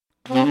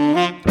Hi,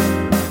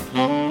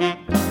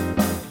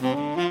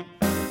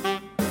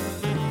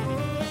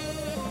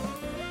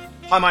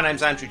 my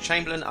name's Andrew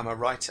Chamberlain. I'm a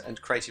writer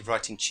and creative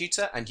writing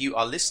tutor, and you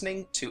are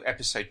listening to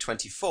episode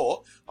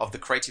 24 of the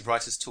Creative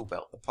Writers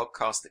Toolbelt, the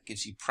podcast that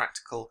gives you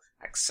practical,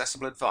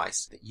 accessible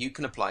advice that you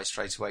can apply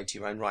straight away to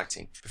your own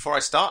writing. Before I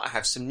start, I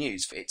have some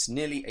news. It's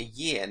nearly a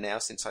year now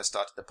since I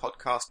started the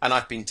podcast, and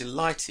I've been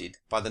delighted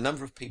by the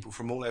number of people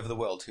from all over the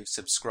world who've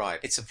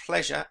subscribed. It's a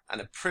pleasure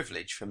and a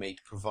privilege for me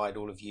to provide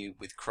all of you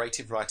with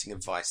creative writing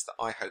advice that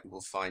I hope you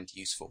will find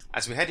useful.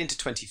 As we head into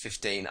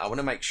 2015, I want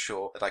to make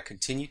sure that I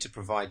continue to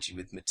provide you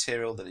with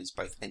material that is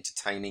both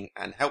entertaining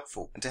and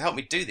helpful. And to help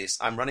me do this,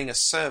 I'm running a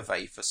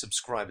survey for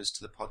subscribers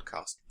to the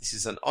podcast. This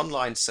is an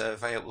online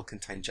survey. It will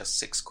contain just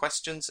 6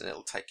 questions, and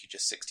it'll take you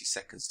just 60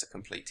 seconds to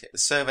complete it. The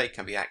survey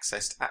can be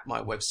accessed at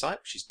my website,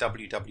 which is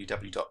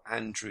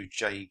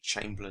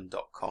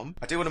www.andrewjchamberlain.com.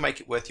 I do want to make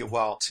it worth your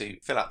while to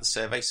fill out the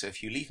survey, so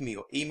if you leave me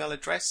your email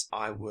address,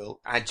 I will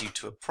add you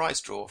to a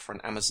prize draw for an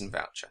Amazon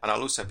voucher. And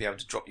I'll also be able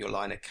to drop your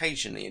line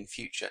occasionally in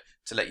future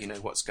to let you know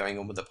what's going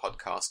on with the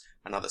podcast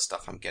and other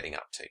stuff I'm getting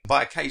up to.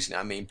 By occasionally,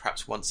 I mean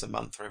perhaps once a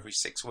month or every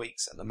 6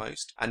 weeks at the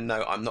most. And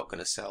no, I'm not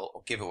going to sell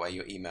or give away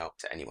your email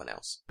to anyone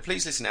else.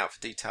 Please listen out for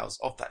details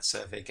of that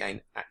survey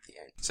again at the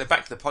end. So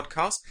back to the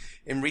podcast.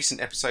 In recent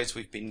episodes,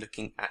 we've been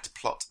looking at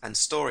plot and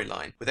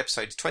storyline, with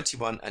episodes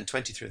 21 and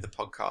 23 of the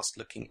podcast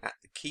looking at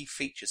the key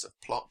features of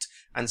plot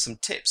and some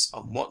tips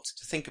on what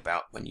to think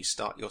about when you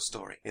start your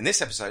story. In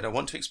this episode, I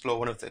want to explore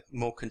one of the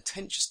more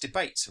contentious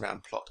debates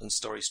around plot and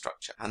story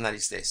structure, and that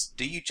is this.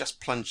 Do you just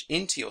plunge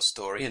into your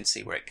story and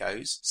see where it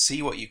goes,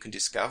 see what you can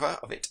discover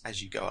of it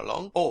as you go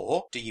along,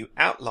 or do you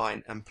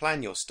outline and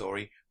plan your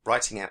story,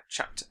 writing out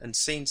chapter and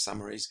scene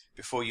summaries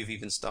before you've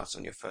even started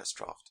on your first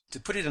draft? To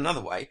put it another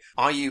way,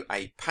 are you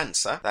a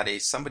pantser, that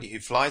is, somebody who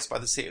flies by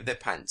the seat of their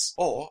pants,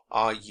 or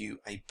are you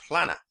a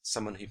planner,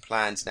 someone who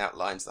plans and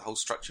outlines the whole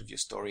structure of your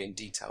story in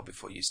detail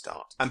before you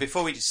start? And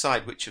before we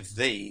decide which of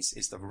these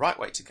is the right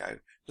way to go,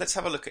 let's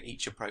have a look at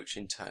each approach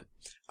in turn.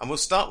 And we'll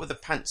start with the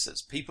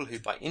pantsers, people who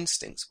by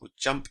instincts would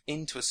jump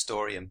into a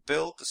story and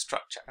build the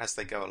structure as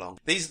they go along.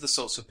 These are the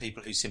sorts of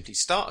people who simply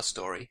start a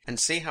story and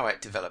see how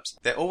it develops.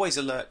 They're always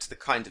alert to the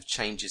kind of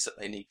changes that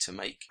they need to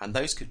make, and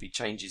those could be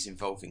changes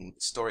involving the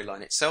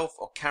storyline itself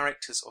or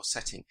characters or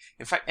setting.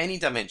 In fact, any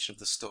dimension of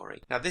the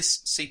story. Now,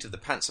 this seat of the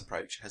pants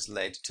approach has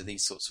led to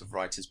these sorts of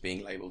writers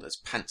being labelled as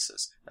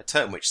pantsers, a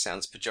term which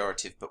sounds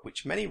pejorative but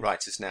which many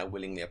writers now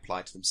willingly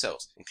apply to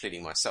themselves,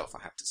 including myself,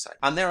 I have to say.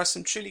 And there are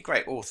some truly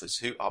great authors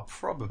who are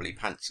probably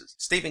pantsers.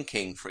 Stephen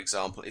King, for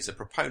example, is a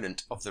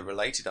proponent of the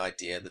related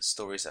idea that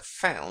stories are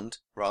found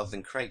rather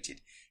than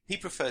created. He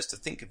prefers to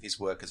think of his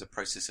work as a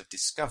process of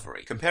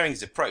discovery, comparing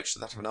his approach to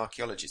that of an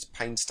archaeologist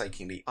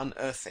painstakingly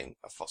unearthing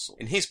a fossil.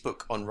 In his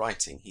book on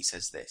writing, he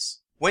says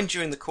this: "When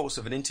during the course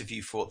of an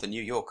interview for The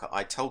New Yorker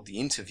I told the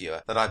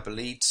interviewer that I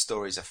believed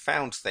stories are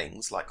found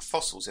things like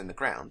fossils in the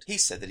ground, he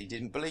said that he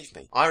didn't believe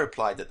me. I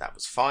replied that that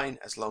was fine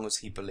as long as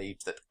he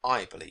believed that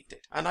I believed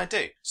it. And I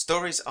do.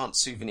 Stories aren't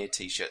souvenir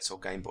t-shirts or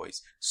Game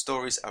Boys.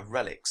 Stories are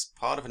relics,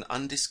 part of an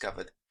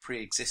undiscovered,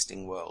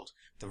 pre-existing world.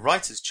 The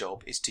writer's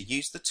job is to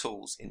use the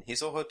tools in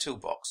his or her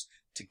toolbox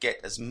to get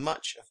as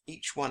much of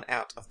each one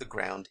out of the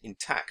ground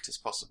intact as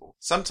possible.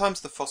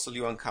 Sometimes the fossil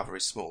you uncover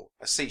is small,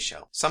 a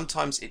seashell.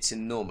 Sometimes it's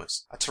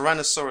enormous, a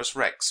Tyrannosaurus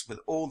Rex with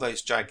all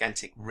those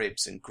gigantic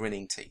ribs and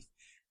grinning teeth.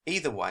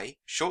 Either way,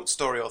 short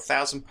story or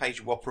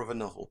 1,000-page whopper of a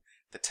novel,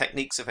 the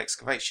techniques of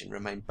excavation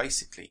remain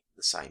basically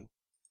the same."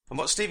 And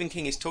what Stephen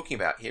King is talking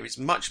about here is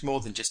much more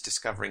than just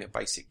discovering a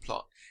basic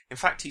plot. In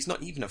fact, he's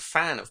not even a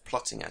fan of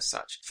plotting as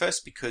such.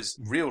 First, because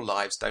real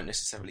lives don't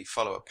necessarily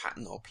follow a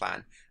pattern or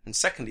plan, and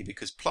secondly,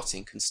 because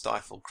plotting can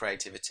stifle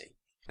creativity.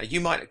 Now,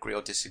 you might agree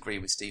or disagree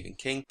with Stephen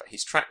King, but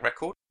his track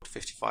record,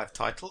 55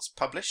 titles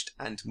published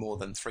and more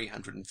than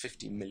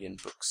 350 million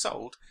books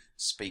sold,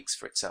 speaks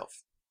for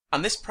itself.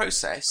 And this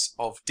process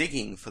of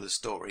digging for the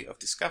story, of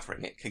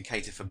discovering it, can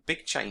cater for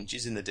big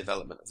changes in the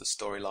development of the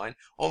storyline,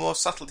 or more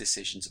subtle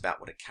decisions about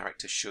what a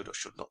character should or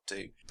should not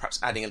do, perhaps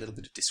adding a little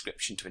bit of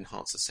description to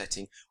enhance the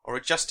setting, or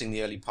adjusting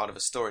the early part of a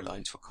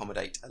storyline to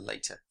accommodate a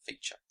later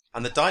feature.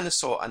 And the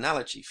dinosaur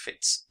analogy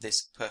fits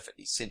this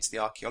perfectly, since the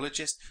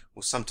archaeologist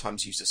will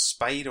sometimes use a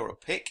spade or a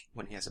pick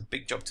when he has a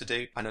big job to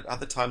do, and at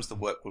other times the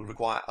work will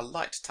require a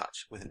light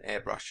touch with an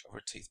airbrush or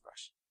a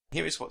toothbrush.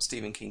 Here is what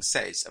Stephen King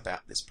says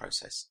about this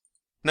process.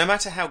 "No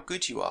matter how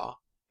good you are,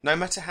 no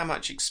matter how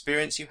much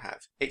experience you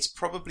have, it's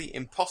probably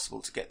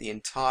impossible to get the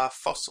entire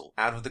fossil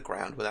out of the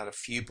ground without a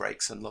few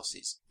breaks and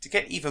losses. To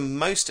get even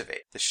most of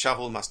it, the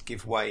shovel must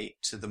give way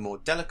to the more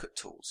delicate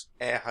tools,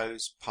 air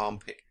hose, palm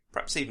pick,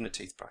 perhaps even a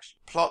toothbrush.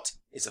 Plot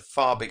is a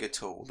far bigger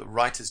tool, the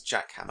writer's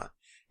jackhammer.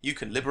 You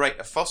can liberate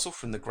a fossil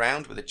from the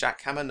ground with a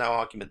jackhammer, no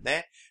argument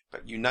there,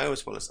 but you know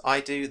as well as I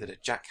do that a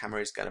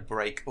jackhammer is going to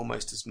break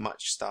almost as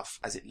much stuff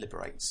as it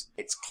liberates.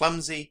 It's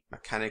clumsy,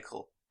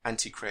 mechanical,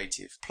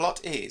 anti-creative.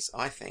 Plot is,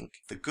 I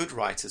think, the good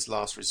writer's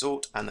last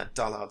resort and the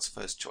dullard's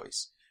first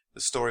choice. The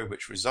story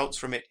which results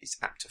from it is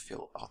apt to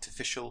feel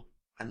artificial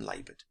and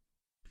laboured."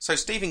 So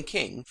Stephen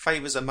King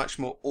favours a much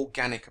more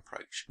organic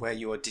approach, where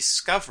you are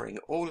discovering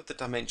all of the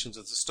dimensions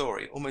of the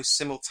story almost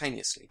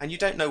simultaneously, and you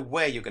don't know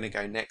where you're going to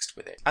go next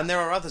with it. And there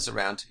are others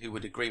around who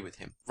would agree with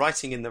him.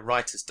 Writing in the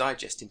Writer's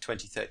Digest in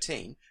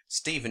 2013,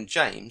 Stephen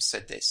James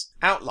said this: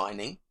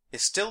 "Outlining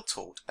is still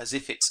taught as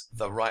if it's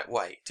the right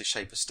way to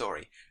shape a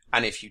story,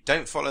 and if you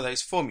don't follow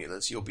those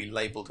formulas, you'll be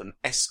labelled an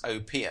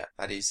SOPer,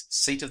 that is,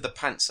 seat of the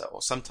pantser,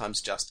 or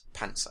sometimes just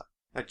pantser."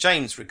 Now,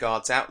 James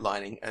regards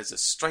outlining as a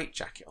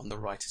straitjacket on the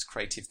writer's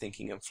creative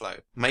thinking and flow,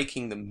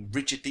 making them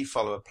rigidly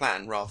follow a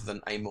plan rather than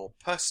a more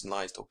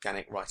personalised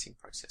organic writing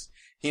process.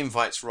 He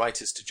invites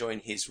writers to join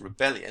his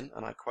rebellion,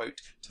 and I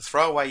quote, "to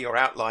throw away your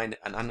outline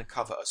and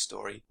uncover a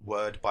story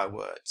word by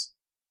word."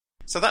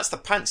 So that's the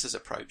pantsers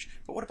approach,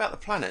 but what about the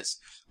planners?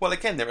 Well,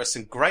 again, there are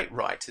some great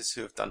writers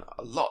who have done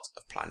a lot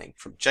of planning,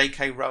 from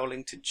J.K.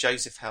 Rowling to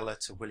Joseph Heller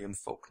to William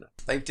Faulkner.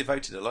 They've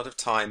devoted a lot of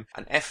time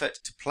and effort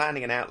to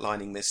planning and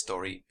outlining their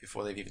story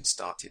before they've even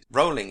started.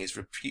 Rowling is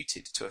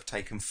reputed to have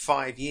taken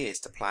 5 years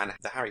to plan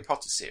the Harry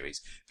Potter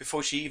series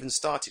before she even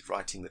started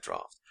writing the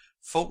draft.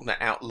 Faulkner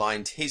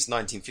outlined his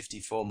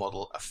 1954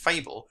 model, A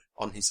Fable,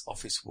 on his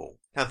office wall.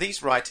 Now,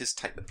 these writers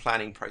take the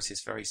planning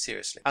process very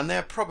seriously, and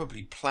they're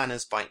probably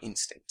planners by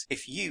instinct.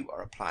 If you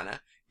are a planner,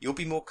 you'll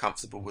be more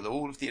comfortable with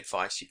all of the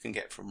advice you can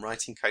get from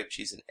writing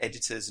coaches and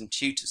editors and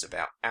tutors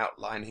about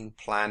outlining,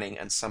 planning,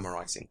 and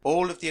summarising.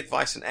 All of the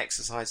advice and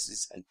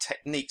exercises and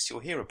techniques you'll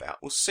hear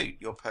about will suit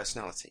your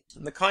personality.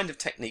 And the kind of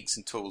techniques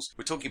and tools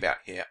we're talking about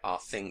here are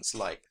things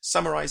like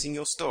summarising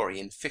your story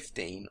in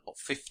 15 or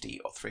 50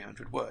 or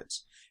 300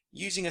 words,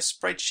 using a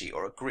spreadsheet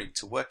or a grid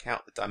to work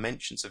out the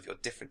dimensions of your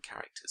different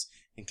characters,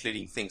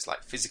 including things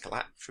like physical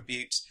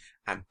attributes,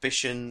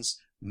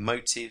 ambitions,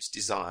 motives,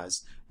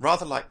 desires,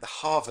 rather like the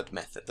Harvard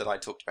method that I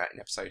talked about in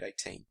episode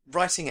 18.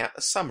 Writing out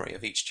a summary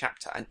of each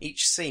chapter and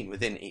each scene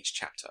within each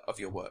chapter of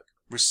your work.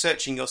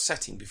 Researching your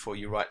setting before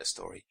you write a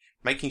story,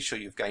 making sure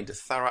you've gained a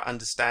thorough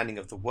understanding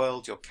of the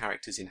world your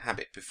characters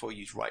inhabit before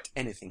you write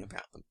anything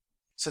about them.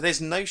 So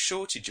there's no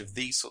shortage of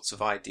these sorts of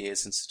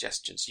ideas and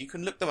suggestions. You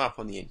can look them up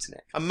on the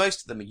internet, and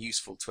most of them are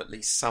useful to at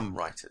least some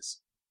writers.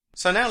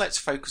 So now let's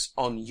focus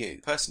on you,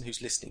 the person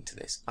who's listening to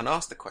this, and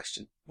ask the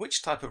question,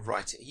 which type of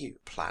writer are you,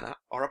 a planner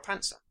or a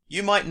pantser?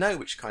 You might know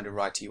which kind of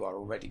writer you are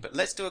already, but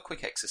let's do a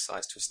quick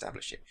exercise to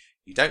establish it.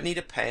 You don't need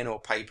a pen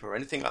or paper or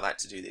anything like that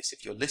to do this.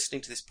 If you're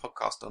listening to this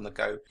podcast on the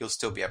go, you'll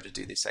still be able to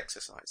do this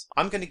exercise.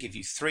 I'm going to give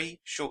you 3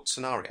 short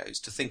scenarios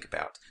to think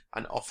about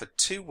and offer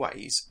 2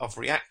 ways of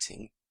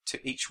reacting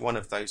to each one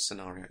of those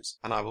scenarios,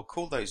 and I will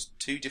call those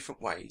 2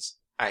 different ways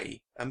A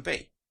and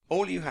B.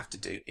 All you have to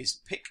do is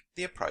pick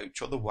the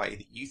approach or the way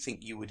that you think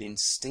you would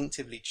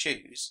instinctively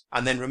choose,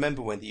 and then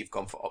remember whether you've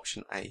gone for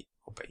option A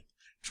or B.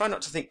 Try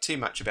not to think too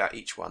much about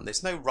each one.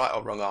 There's no right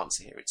or wrong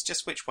answer here. It's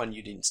just which one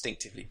you'd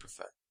instinctively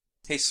prefer.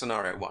 Here's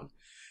scenario 1.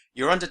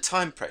 You're under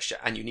time pressure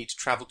and you need to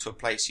travel to a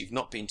place you've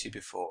not been to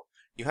before.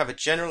 You have a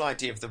general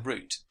idea of the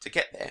route to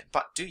get there,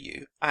 but do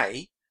you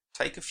A,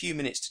 take a few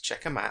minutes to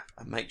check a map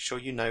and make sure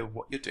you know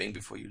what you're doing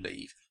before you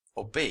leave,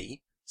 or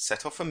B,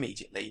 set off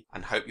immediately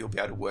and hope you'll be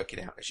able to work it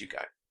out as you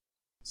go?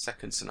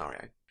 Second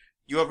scenario.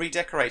 You are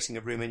redecorating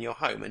a room in your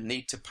home and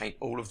need to paint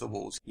all of the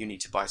walls. You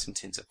need to buy some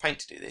tins of paint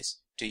to do this.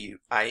 Do you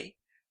A,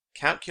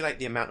 calculate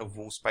the amount of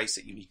wall space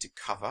that you need to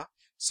cover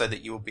so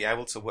that you will be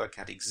able to work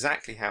out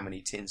exactly how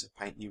many tins of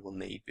paint you will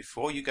need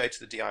before you go to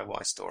the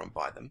DIY store and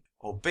buy them?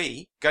 Or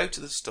B, go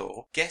to the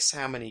store, guess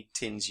how many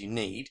tins you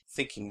need,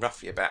 thinking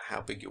roughly about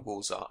how big your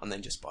walls are, and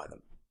then just buy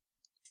them?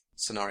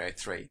 Scenario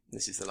 3,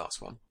 this is the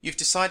last one. You've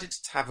decided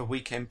to have a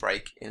weekend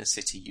break in a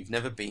city you've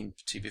never been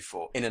to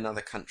before in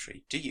another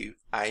country. Do you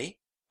A,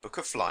 book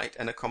a flight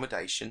and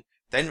accommodation,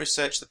 then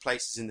research the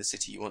places in the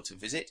city you want to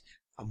visit,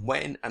 and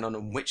when and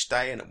on which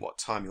day and at what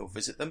time you'll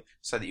visit them,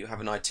 so that you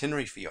have an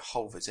itinerary for your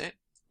whole visit?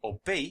 Or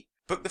B,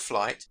 book the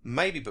flight,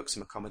 maybe book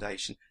some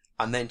accommodation,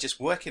 and then just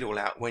work it all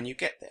out when you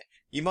get there?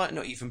 You might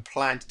not even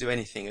plan to do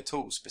anything at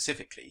all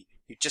specifically.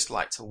 You'd just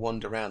like to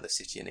wander around the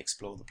city and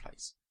explore the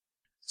place.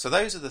 So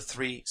those are the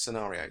 3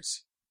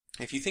 scenarios.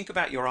 If you think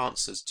about your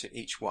answers to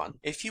each one,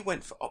 if you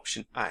went for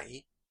option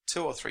A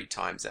 2 or 3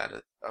 times out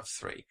of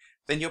 3,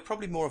 then you're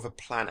probably more of a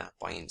planner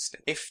by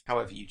instinct. If,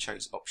 however, you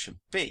chose option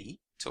B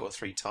 2 or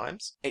 3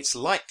 times, it's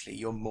likely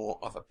you're more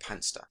of a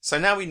pantster. So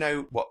now we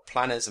know what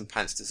planners and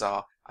pantsters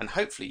are, and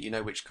hopefully you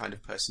know which kind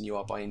of person you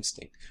are by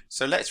instinct.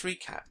 So let's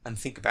recap and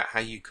think about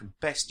how you can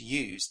best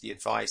use the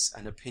advice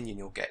and opinion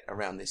you'll get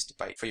around this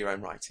debate for your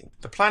own writing.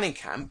 The planning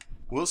camp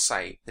will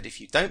say that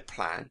if you don't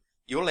plan,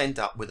 you'll end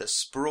up with a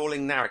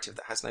sprawling narrative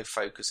that has no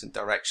focus and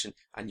direction,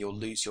 and you'll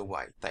lose your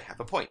way. They have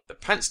a point. The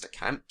pantster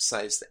camp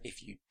says that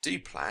if you do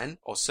plan,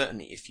 or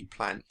certainly if you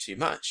plan too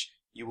much,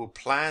 you will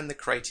plan the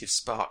creative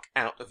spark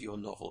out of your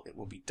novel. It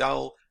will be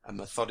dull and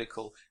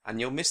methodical, and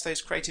you'll miss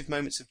those creative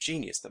moments of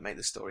genius that make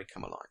the story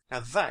come alive.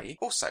 Now, they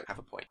also have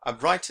a point.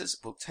 Writers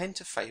will tend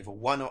to favour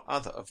one or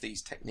other of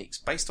these techniques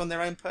based on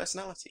their own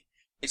personality.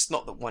 It's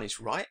not that one is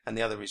right and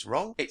the other is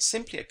wrong. It's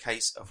simply a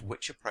case of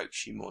which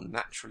approach you more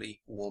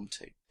naturally warm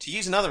to. To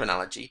use another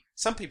analogy,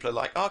 some people are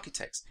like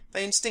architects.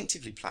 They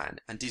instinctively plan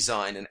and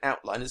design and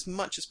outline as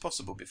much as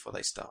possible before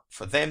they start.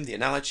 For them, the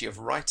analogy of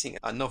writing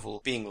a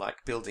novel being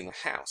like building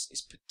a house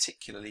is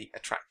particularly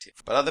attractive.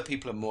 But other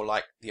people are more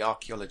like the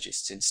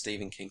archaeologists in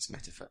Stephen King's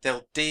metaphor.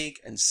 They'll dig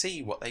and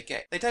see what they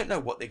get. They don't know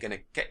what they're going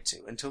to get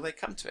to until they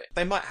come to it.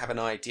 They might have an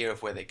idea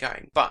of where they're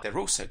going, but they're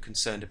also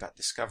concerned about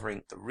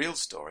discovering the real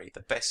story, the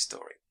best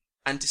story,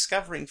 and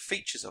discovering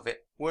features of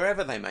it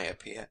wherever they may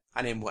appear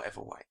and in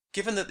whatever way.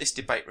 Given that this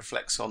debate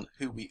reflects on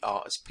who we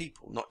are as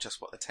people, not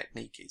just what the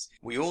technique is,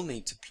 we all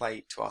need to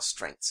play to our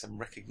strengths and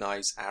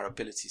recognise our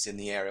abilities in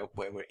the area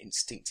where we're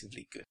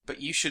instinctively good.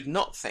 But you should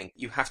not think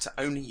you have to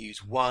only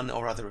use one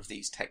or other of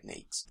these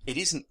techniques. It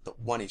isn't that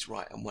one is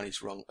right and one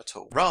is wrong at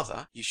all.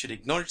 Rather, you should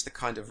acknowledge the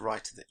kind of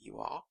writer that you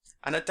are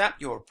and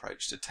adapt your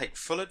approach to take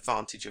full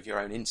advantage of your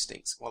own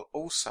instincts while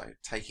also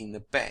taking the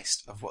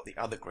best of what the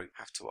other group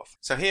have to offer.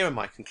 So here are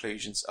my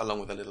conclusions along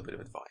with a little bit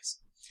of advice.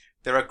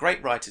 There are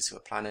great writers who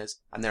are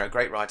planners, and there are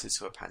great writers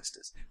who are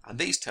pansters, and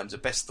these terms are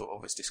best thought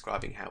of as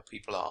describing how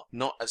people are,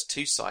 not as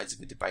two sides of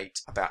a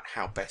debate about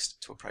how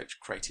best to approach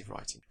creative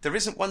writing. There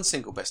isn't one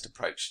single best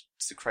approach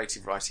to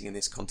creative writing in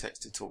this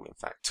context at all. In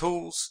fact,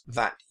 tools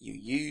that you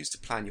use to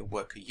plan your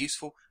work are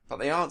useful, but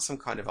they aren't some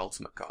kind of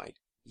ultimate guide.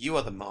 You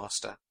are the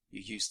master.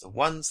 You use the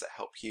ones that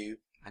help you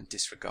and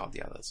disregard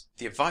the others.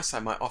 The advice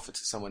I might offer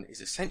to someone is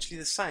essentially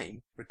the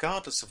same,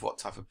 regardless of what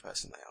type of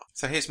person they are.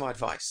 So here's my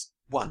advice.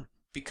 1.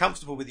 Be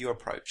comfortable with your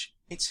approach.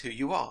 It's who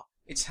you are.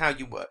 It's how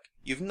you work.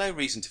 You've no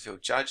reason to feel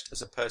judged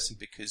as a person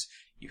because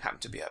you happen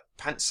to be a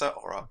pantser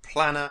or a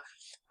planner,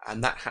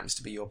 and that happens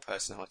to be your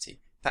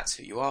personality. That's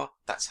who you are,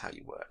 that's how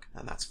you work,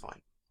 and that's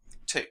fine.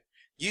 2.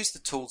 Use the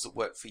tools that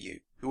work for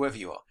you, whoever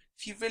you are.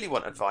 If you really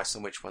want advice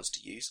on which ones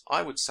to use,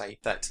 I would say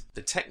that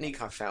the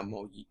technique I found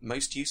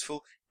most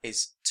useful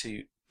is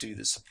to do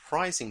the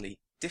surprisingly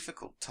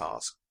difficult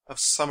task of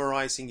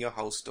summarizing your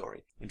whole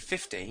story in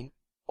 15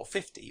 or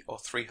 50 or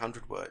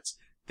 300 words.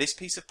 This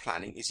piece of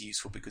planning is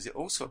useful because it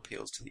also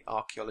appeals to the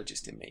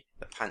archaeologist in me,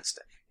 the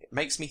pantster. It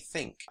makes me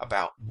think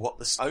about what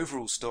the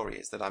overall story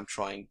is that I'm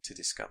trying to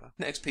discover.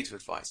 Next piece of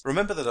advice.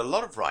 Remember that a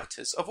lot of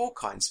writers of all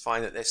kinds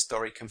find that their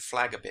story can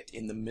flag a bit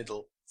in the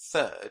middle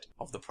third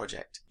of the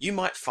project. You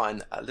might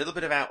find that a little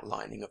bit of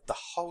outlining of the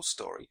whole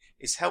story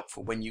is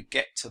helpful when you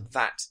get to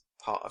that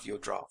part of your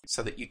draft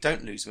so that you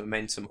don't lose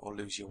momentum or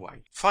lose your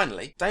way.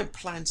 Finally, don't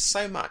plan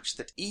so much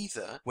that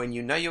either when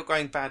you know you're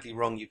going badly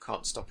wrong you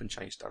can't stop and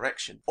change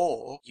direction,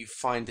 or you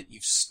find that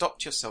you've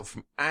stopped yourself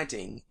from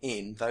adding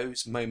in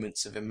those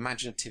moments of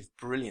imaginative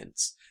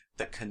brilliance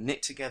that can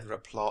knit together a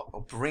plot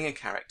or bring a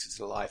character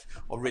to life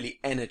or really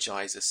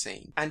energize a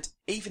scene. And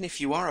even if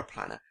you are a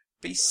planner,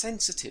 be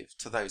sensitive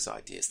to those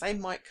ideas. They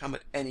might come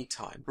at any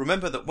time.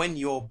 Remember that when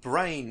your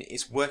brain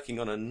is working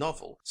on a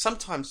novel,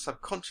 sometimes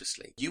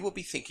subconsciously, you will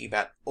be thinking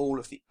about all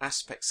of the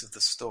aspects of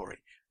the story,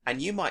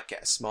 and you might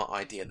get a smart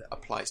idea that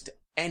applies to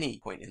any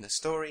point in the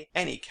story,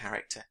 any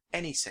character,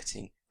 any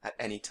setting, at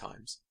any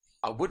times.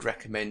 I would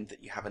recommend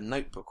that you have a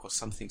notebook or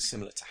something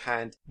similar to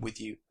hand with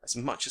you as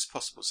much as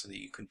possible so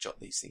that you can jot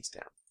these things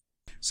down.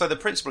 So the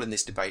principle in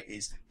this debate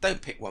is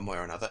don't pick one way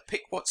or another.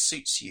 Pick what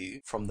suits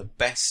you from the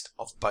best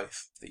of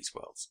both of these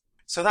worlds.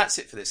 So that's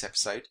it for this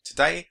episode.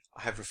 Today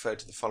I have referred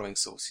to the following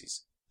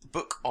sources. The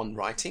book On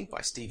Writing by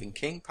Stephen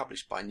King,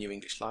 published by New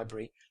English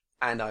Library,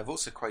 and I've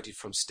also quoted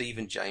from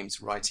Stephen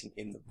James writing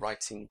in the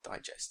Writing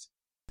Digest.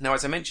 Now,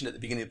 as I mentioned at the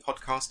beginning of the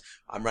podcast,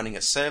 I'm running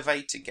a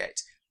survey to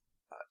get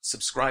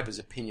subscribers'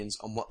 opinions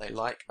on what they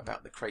like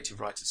about the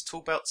Creative Writers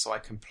Toolbelt so I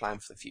can plan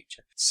for the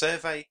future. The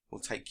survey will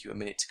take you a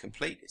minute to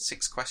complete. It's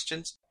 6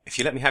 questions. If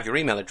you let me have your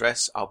email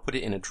address, I'll put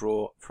it in a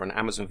drawer for an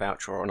Amazon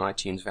voucher or an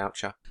iTunes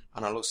voucher,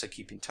 and I'll also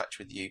keep in touch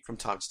with you from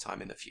time to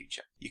time in the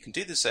future. You can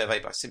do the survey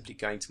by simply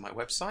going to my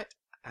website,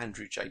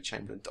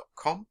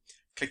 andrewjchamberlain.com,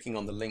 clicking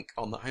on the link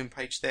on the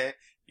homepage there.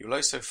 You'll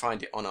also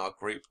find it on our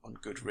group on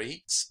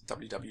Goodreads,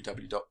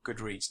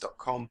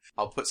 www.goodreads.com.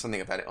 I'll put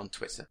something about it on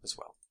Twitter as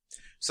well.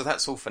 So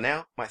that's all for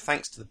now. My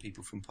thanks to the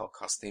people from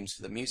Podcast Themes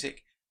for the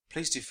music.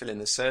 Please do fill in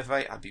the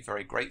survey. I'd be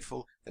very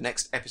grateful. The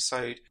next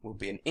episode will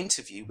be an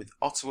interview with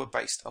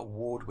Ottawa-based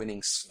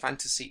award-winning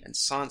fantasy and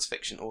science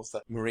fiction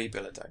author Marie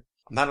Bilodeau.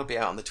 And that'll be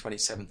out on the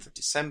 27th of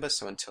December.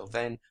 So until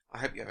then, I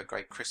hope you have a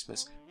great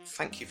Christmas.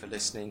 Thank you for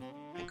listening,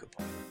 and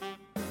goodbye.